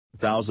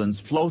thousands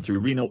flow through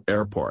Reno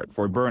Airport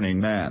for Burning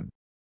Man.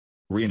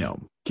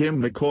 Reno,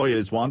 Kim McCoy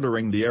is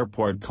wandering the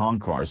airport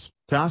concourse,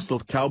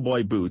 tasseled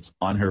cowboy boots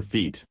on her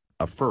feet,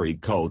 a furry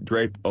coat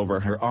draped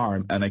over her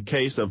arm and a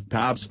case of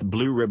Pabst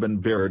Blue Ribbon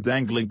beer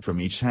dangling from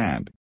each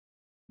hand.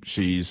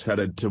 She's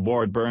headed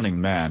toward Burning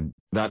Man,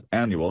 that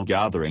annual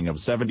gathering of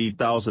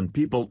 70,000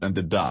 people in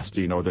the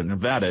dusty northern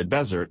Nevada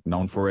desert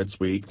known for its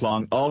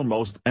week-long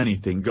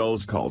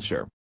almost-anything-goes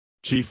culture.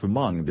 Chief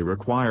among the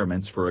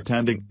requirements for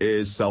attending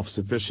is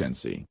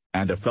self-sufficiency,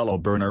 and a fellow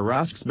burner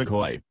asks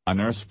McCoy, a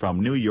nurse from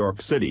New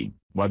York City,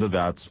 whether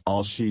that's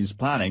all she's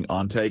planning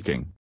on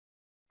taking.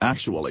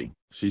 Actually,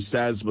 she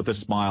says with a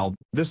smile,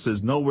 this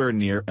is nowhere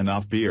near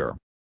enough beer.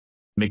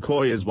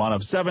 McCoy is one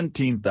of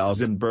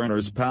 17,000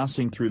 burners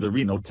passing through the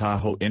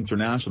Reno-Tahoe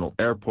International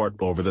Airport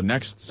over the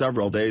next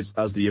several days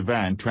as the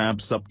event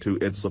ramps up to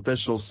its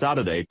official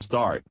Saturday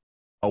start.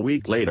 A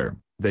week later,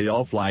 they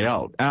all fly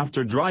out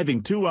after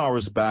driving 2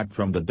 hours back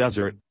from the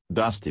desert,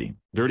 dusty,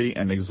 dirty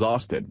and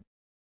exhausted.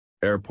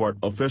 Airport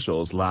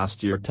officials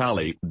last year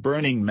tallied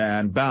Burning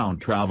Man-bound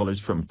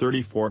travelers from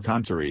 34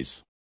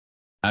 countries.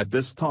 At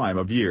this time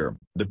of year,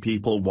 the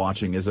people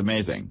watching is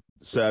amazing,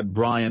 said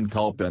Brian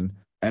Culpin,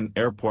 an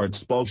airport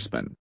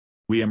spokesman.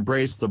 We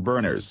embrace the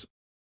burners.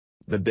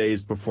 The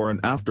days before and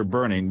after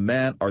Burning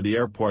Man are the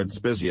airport's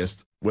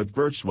busiest, with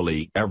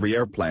virtually every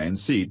airplane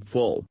seat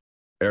full.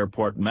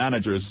 Airport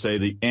managers say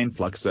the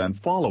influx and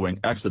following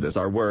exodus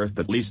are worth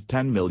at least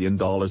 $10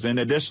 million in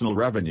additional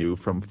revenue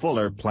from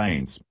fuller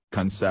planes,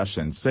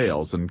 concession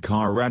sales and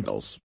car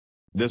rentals.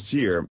 This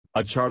year,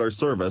 a charter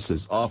service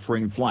is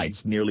offering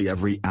flights nearly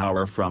every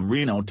hour from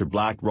Reno to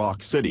Black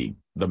Rock City,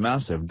 the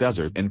massive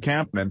desert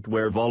encampment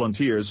where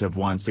volunteers have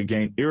once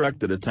again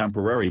erected a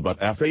temporary but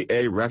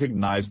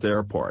FAA-recognized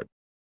airport.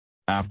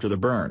 After the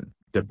burn,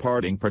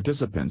 departing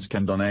participants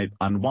can donate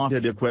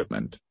unwanted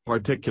equipment,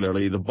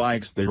 particularly the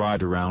bikes they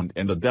ride around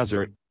in the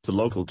desert, to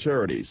local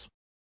charities.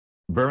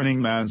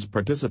 Burning Man's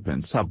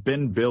participants have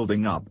been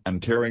building up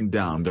and tearing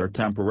down their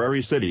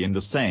temporary city in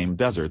the same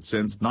desert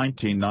since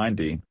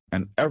 1990,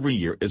 and every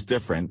year is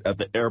different at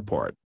the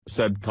airport,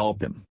 said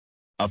Culpin.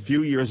 A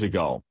few years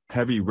ago,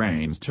 heavy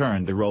rains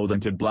turned the road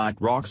into Black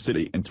Rock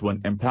City into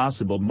an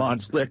impassable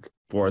mudslick,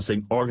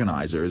 forcing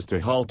organizers to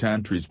halt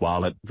entries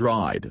while it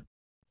dried.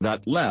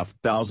 That left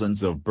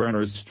thousands of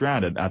burners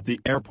stranded at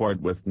the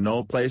airport with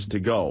no place to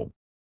go.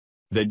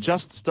 They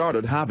just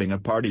started having a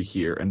party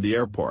here in the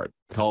airport,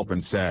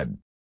 Culpin said.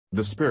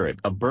 The spirit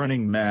of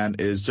Burning Man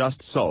is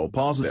just so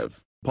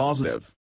positive.